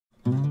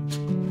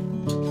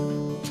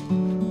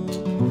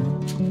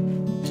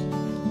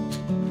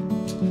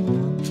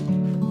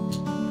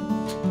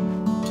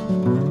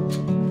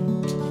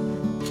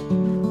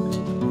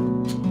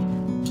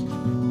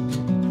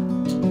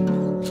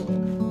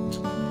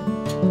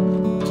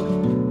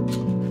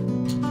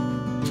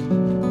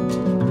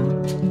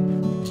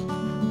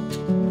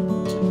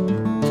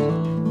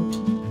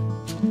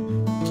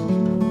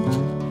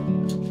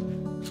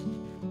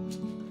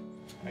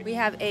We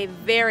have a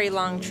very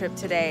long trip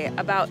today,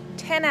 about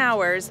 10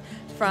 hours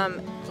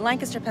from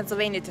Lancaster,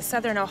 Pennsylvania to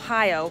Southern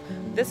Ohio.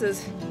 This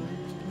is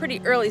a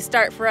pretty early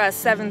start for us,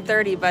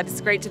 7:30, but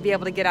it's great to be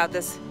able to get out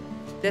this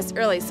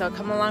early. So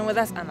come along with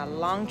us on a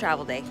long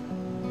travel day.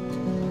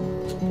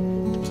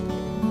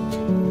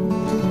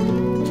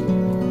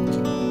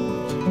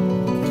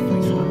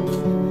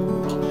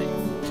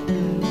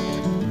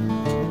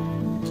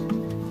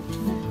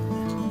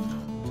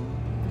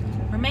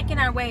 Making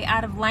our way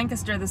out of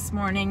Lancaster this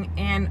morning,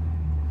 and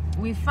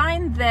we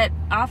find that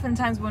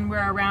oftentimes when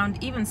we're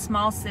around even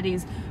small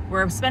cities,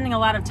 we're spending a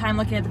lot of time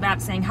looking at the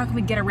map saying, how can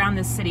we get around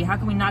this city? How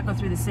can we not go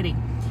through the city?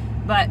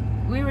 But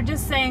we were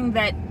just saying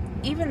that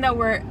even though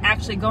we're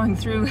actually going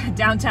through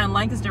downtown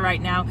Lancaster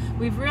right now,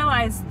 we've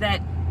realized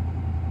that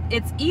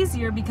it's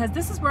easier because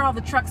this is where all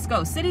the trucks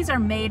go. Cities are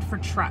made for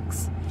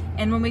trucks.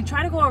 And when we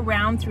try to go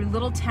around through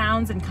little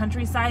towns and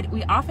countryside,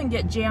 we often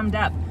get jammed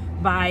up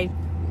by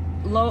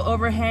low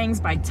overhangs,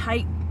 by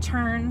tight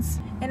turns.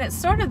 And it's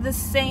sort of the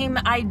same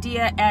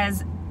idea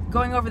as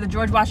going over the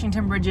George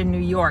Washington Bridge in New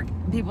York.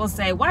 People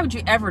say, why would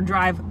you ever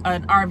drive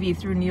an RV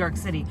through New York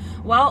City?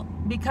 Well,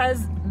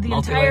 because the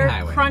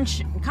entire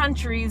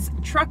country's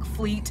truck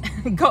fleet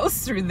goes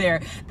through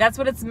there. That's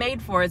what it's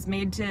made for. It's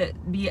made to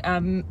be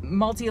a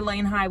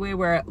multi-lane highway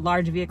where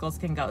large vehicles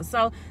can go.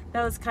 So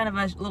that was kind of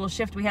a little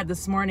shift we had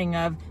this morning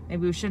of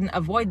maybe we shouldn't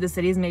avoid the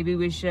cities. Maybe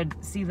we should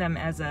see them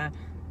as a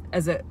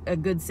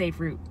good, safe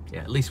route. Yeah,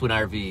 at least when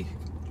RV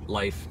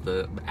Life,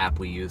 the app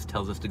we use,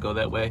 tells us to go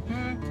that way.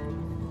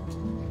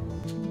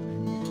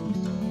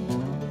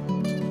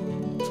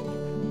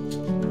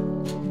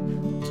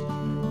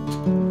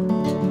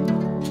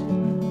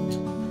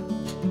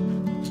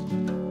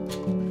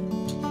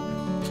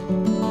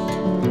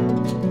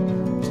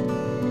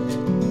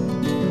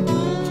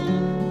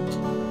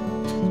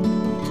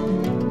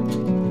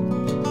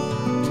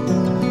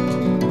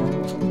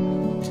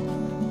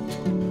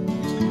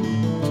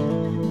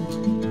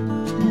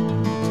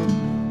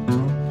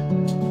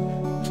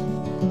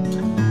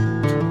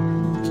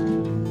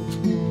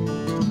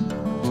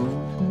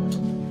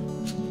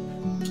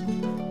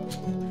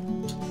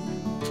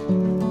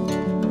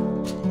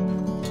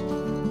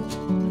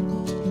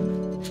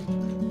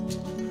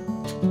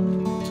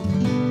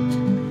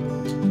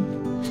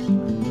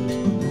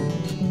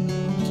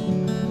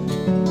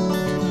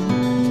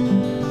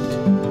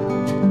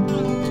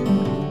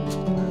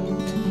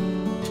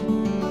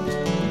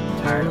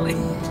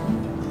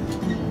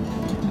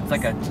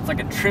 It's like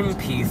a trim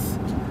piece,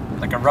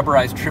 like a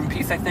rubberized trim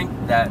piece, I think,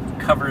 that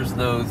covers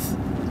those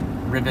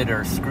rivet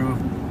or screw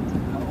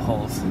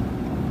holes.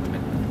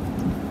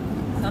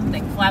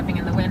 Something flapping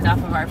in the wind off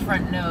of our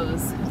front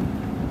nose.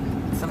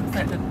 It's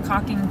like a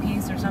caulking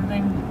piece or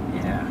something.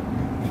 Yeah.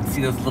 You can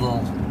see those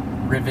little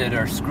rivet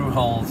or screw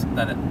holes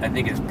that I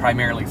think is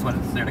primarily what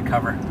it's there to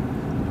cover.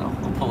 So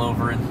we'll pull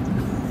over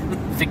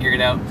and figure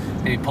it out.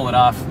 Maybe pull it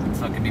off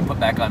so it can be put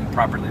back on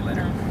properly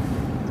later.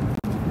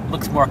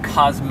 Looks more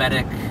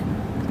cosmetic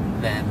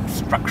than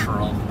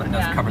structural, but it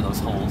does cover those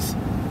holes.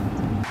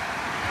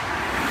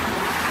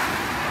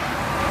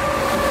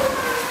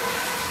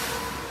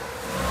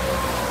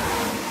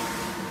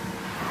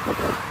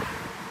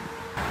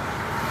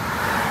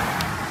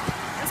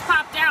 This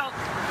popped out.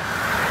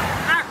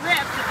 Not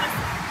ripped, it just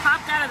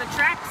popped out of the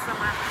track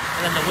somewhere.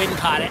 And then the wind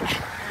caught it.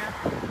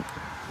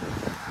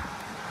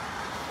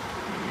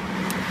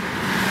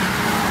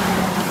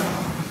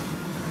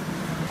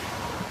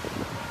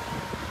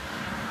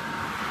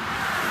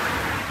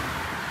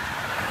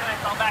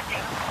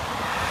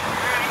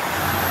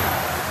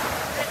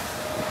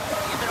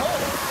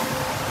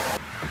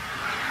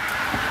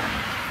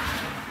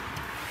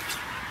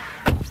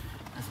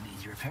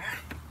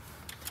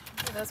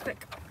 That was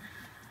quick.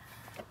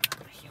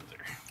 My hands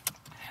are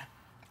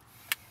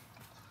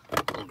a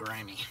little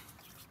grimy.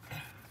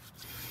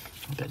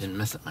 Hope I didn't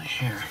mess up my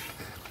hair.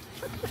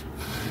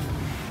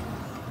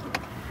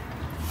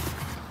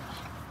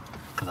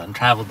 Because on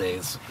travel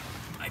days,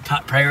 my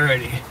top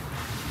priority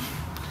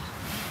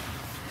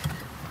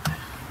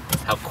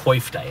is how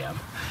coiffed I am.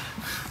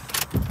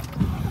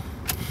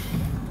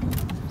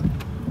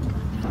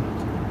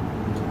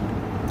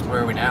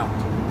 Where are we now?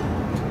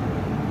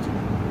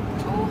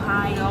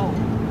 Ohio.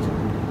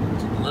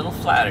 A little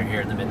flatter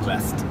here in the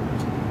Midwest.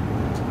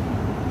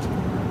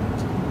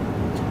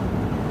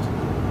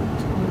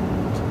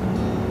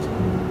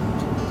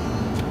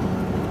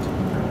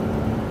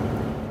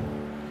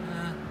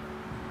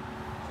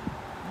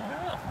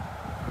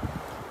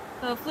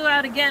 So it flew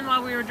out again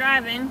while we were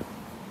driving.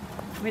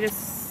 We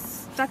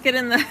just stuck it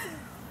in the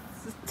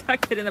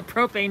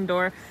propane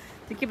door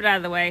to keep it out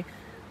of the way.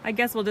 I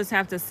guess we'll just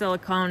have to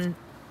silicone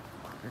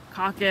or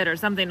caulk it or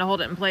something to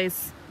hold it in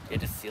place. Yeah,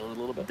 just seal it a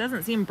little bit. It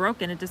doesn't seem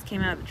broken, it just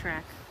came out of the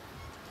track.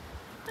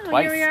 Oh,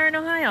 Twice. Here we are in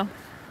Ohio.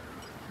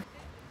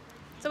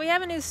 So we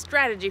have a new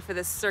strategy for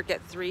this Circuit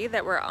 3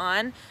 that we're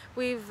on.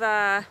 We've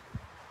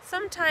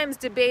sometimes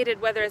debated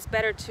whether it's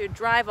better to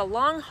drive a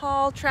long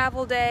haul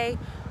travel day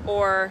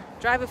or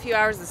drive a few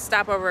hours and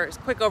stop over,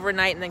 quick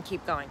overnight and then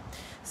keep going.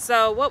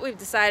 So what we've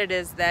decided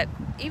is that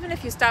even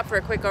if you stop for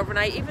a quick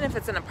overnight, even if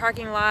it's in a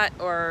parking lot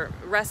or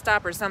rest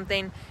stop or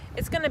something,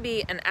 it's going to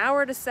be an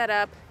hour to set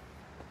up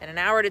and an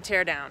hour to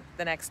tear down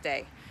the next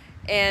day.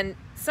 And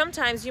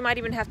sometimes you might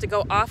even have to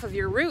go off of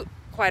your route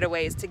quite a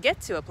ways to get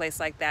to a place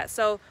like that.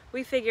 So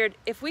we figured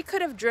if we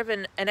could have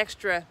driven an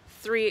extra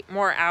 3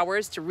 more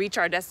hours to reach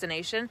our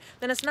destination,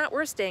 then it's not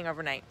worth staying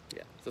overnight.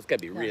 Yeah, so it's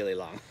gotta be really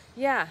long.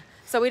 Yeah,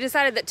 so we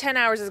decided that 10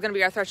 hours is gonna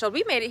be our threshold.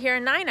 We made it here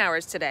in 9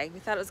 hours today. We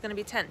thought it was gonna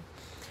be 10.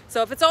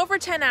 So if it's over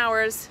 10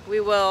 hours, we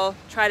will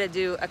try to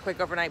do a quick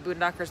overnight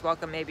Boondocker's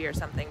Welcome maybe or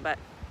something, but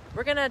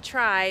we're gonna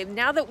try,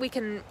 now that we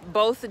can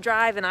both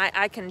drive and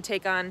I can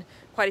take on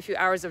quite a few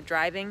hours of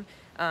driving.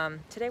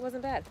 Today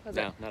wasn't bad, was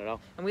it? No, not at all.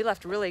 And we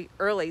left really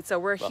early, so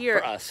we're here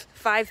for us.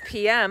 5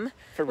 p.m.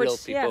 For real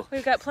people. Yeah,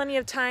 we've got plenty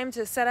of time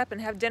to set up and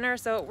have dinner,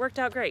 so it worked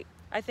out great.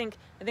 I think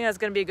that's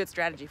going to be a good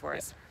strategy for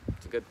us.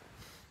 It's good.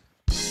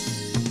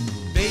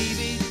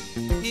 Baby,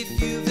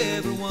 if you've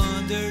ever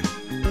wondered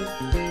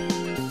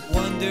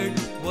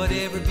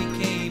whatever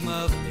became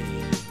of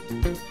me,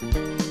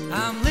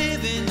 I'm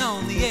living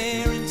on the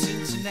air in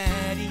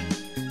Cincinnati,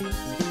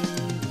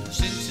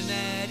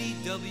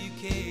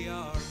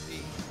 WKRP.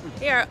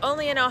 We are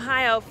only in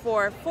Ohio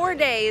for 4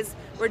 days.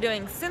 We're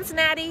doing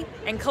Cincinnati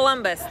and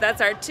Columbus. That's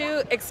our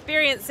 2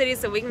 experience cities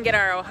so we can get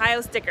our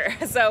Ohio sticker.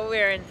 So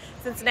we're in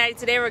Cincinnati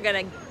today. We're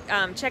gonna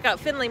check out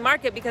Findlay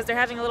Market because they're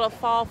having a little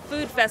fall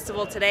food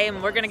festival today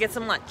and we're gonna get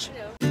some lunch.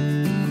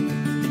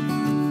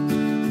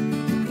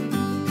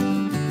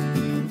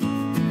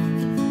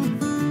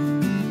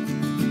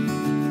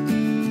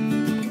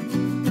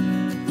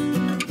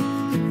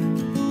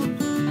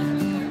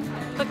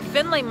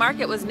 Findlay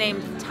Market was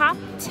named top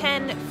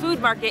 10 food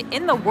market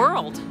in the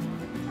world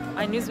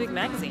by Newsweek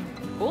magazine.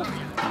 Cool.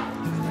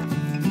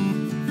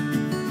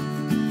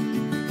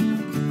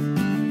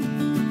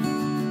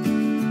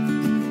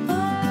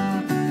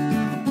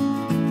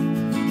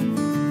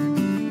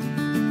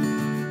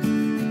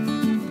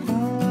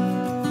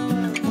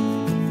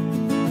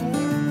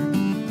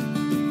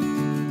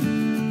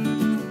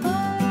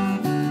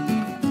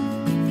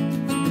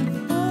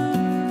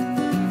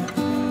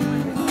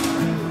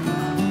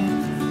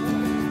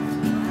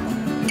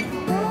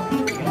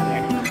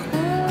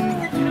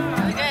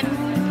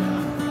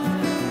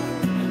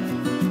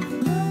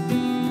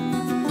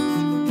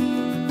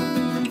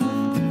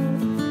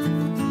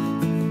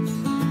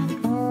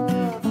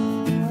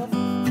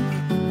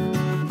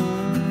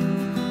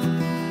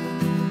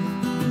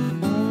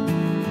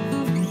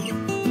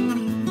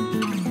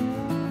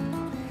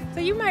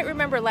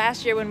 Remember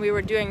last year when we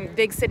were doing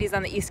big cities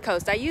on the East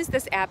Coast, I used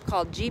this app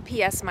called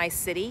GPS My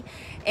City,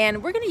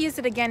 and we're going to use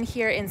it again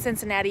here in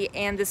Cincinnati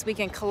and this week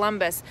in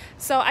Columbus.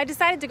 So I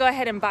decided to go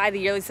ahead and buy the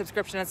yearly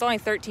subscription. It's only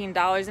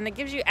 $13 and it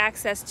gives you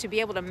access to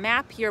be able to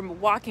map your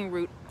walking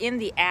route in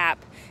the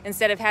app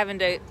instead of having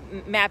to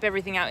map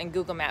everything out in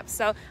Google Maps.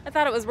 So I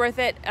thought it was worth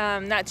it,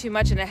 not too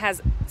much, and it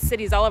has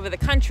cities all over the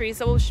country,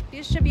 so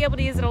you should be able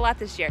to use it a lot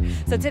this year.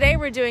 So today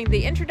we're doing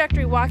the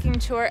introductory walking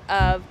tour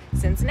of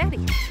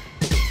Cincinnati.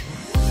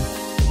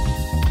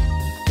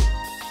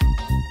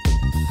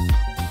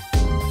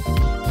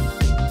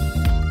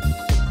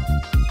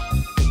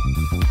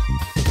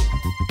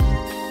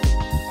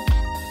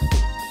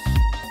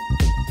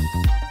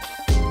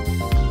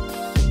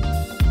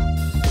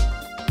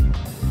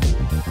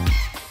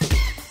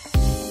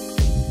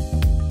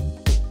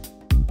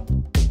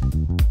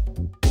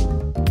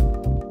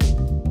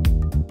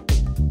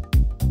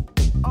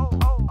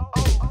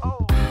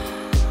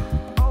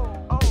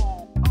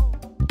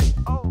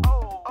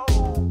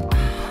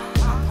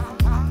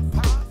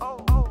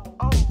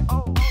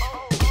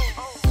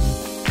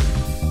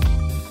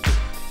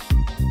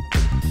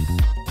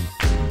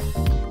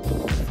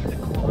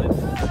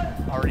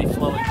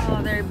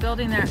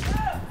 Building their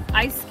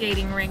ice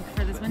skating rink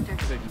for this winter.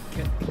 So you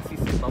can see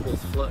some bubbles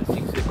flow. So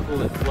you can see the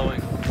coolant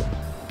flowing.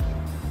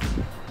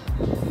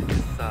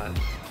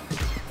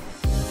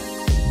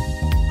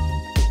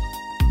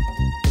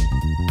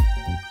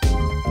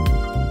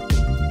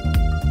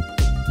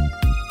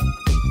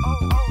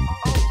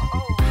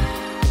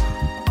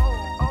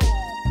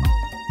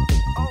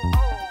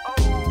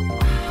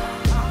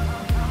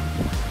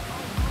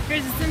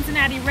 Here's the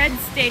Cincinnati Reds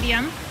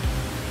Stadium,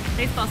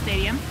 baseball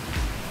stadium.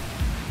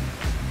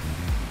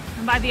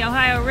 By the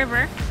Ohio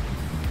River.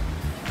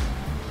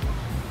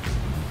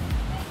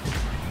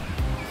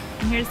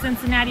 And here's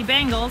Cincinnati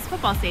Bengals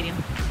football stadium.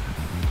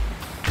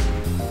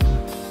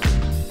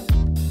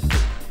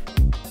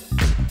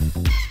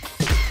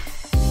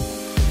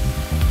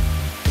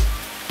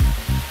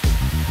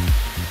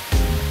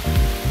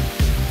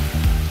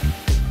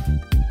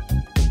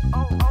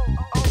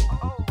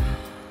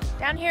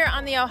 Down here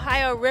on the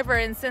Ohio River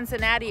in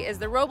Cincinnati is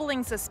the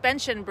Roebling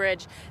Suspension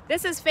Bridge.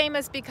 This is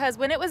famous because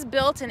when it was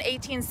built in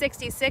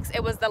 1866,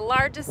 it was the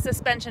largest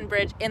suspension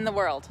bridge in the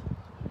world.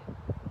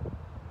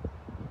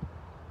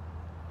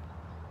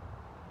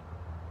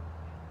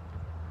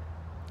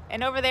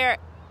 And over there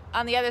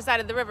on the other side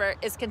of the river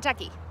is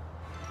Kentucky.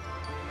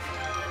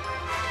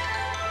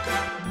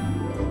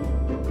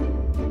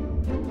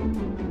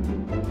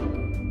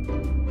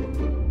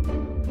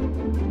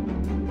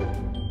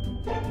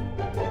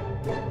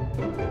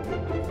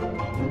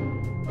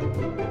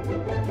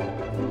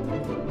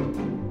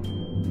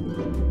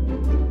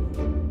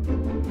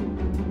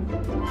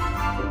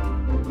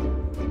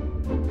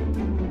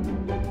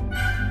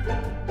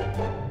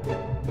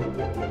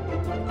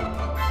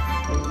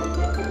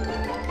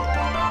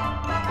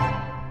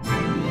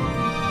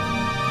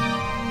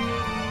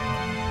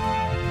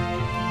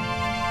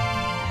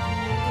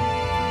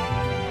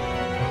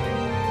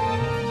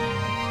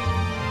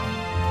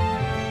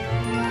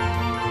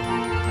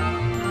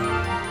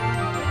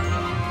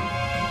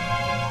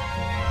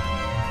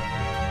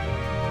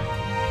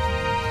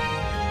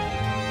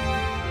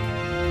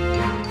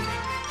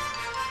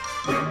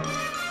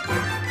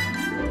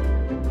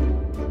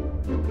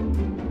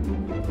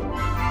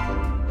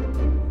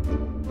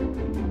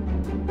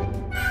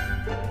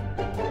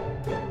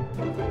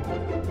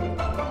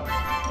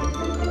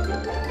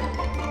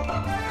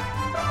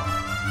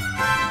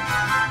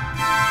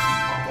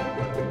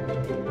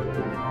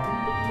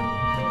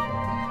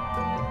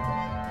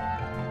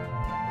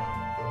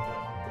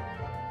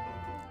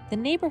 The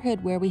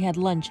neighborhood where we had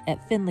lunch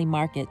at Findlay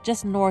Market,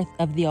 just north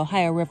of the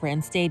Ohio River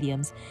and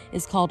stadiums,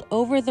 is called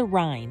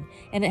Over-the-Rhine,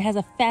 and it has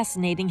a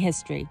fascinating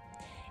history.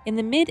 In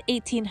the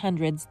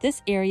mid-1800s,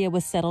 this area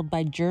was settled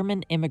by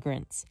German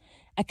immigrants.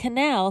 A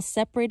canal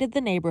separated the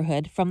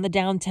neighborhood from the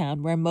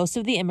downtown where most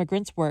of the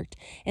immigrants worked,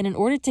 and in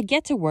order to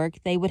get to work,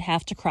 they would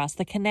have to cross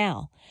the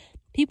canal.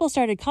 People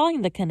started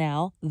calling the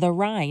canal the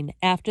Rhine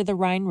after the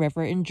Rhine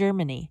River in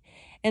Germany,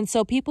 and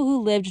so people who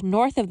lived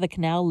north of the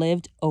canal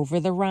lived over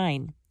the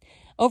Rhine.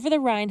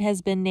 Over-the-Rhine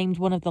has been named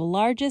one of the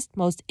largest,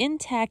 most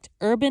intact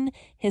urban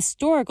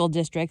historical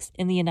districts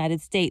in the United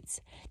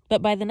States.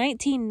 But by the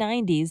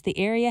 1990s, the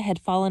area had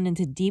fallen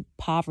into deep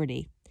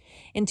poverty.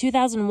 In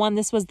 2001,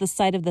 this was the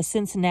site of the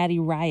Cincinnati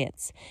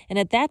riots. And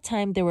at that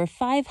time, there were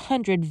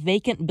 500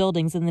 vacant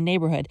buildings in the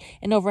neighborhood,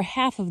 and over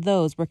half of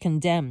those were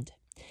condemned.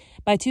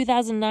 By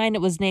 2009,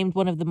 it was named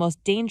one of the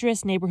most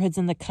dangerous neighborhoods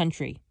in the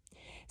country.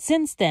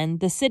 Since then,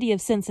 the city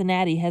of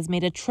Cincinnati has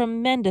made a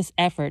tremendous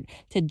effort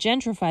to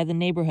gentrify the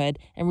neighborhood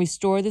and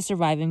restore the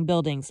surviving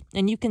buildings,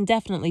 and you can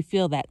definitely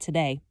feel that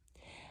today.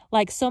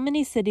 Like so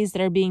many cities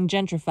that are being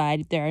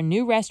gentrified, there are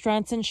new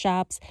restaurants and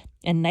shops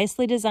and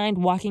nicely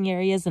designed walking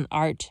areas and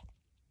art.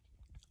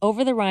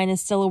 Over-the-Rhine is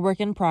still a work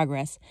in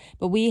progress,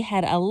 but we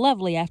had a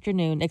lovely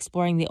afternoon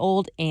exploring the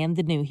old and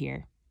the new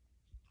here.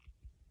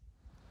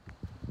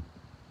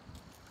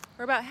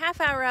 We're about half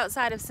hour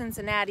outside of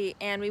Cincinnati,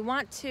 and we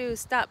want to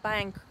stop by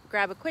and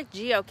grab a quick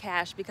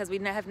geocache because we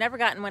have never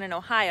gotten one in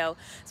Ohio.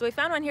 So we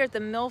found one here at the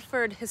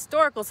Milford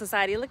Historical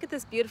Society. Look at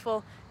this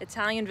beautiful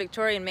Italian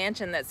Victorian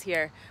mansion that's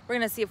here. We're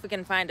going to see if we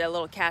can find a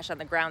little cache on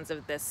the grounds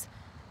of this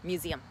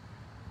museum.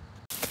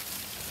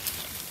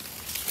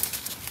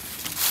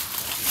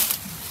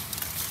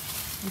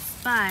 We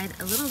spied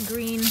a little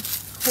green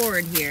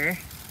cord here,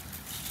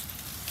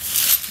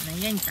 and I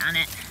yanked on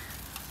it.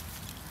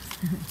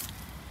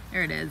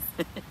 There it is.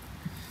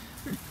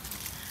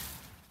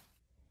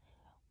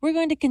 We're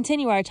going to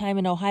continue our time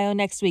in Ohio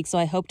next week, so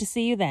I hope to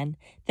see you then.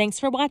 Thanks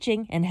for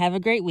watching, and have a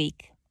great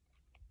week.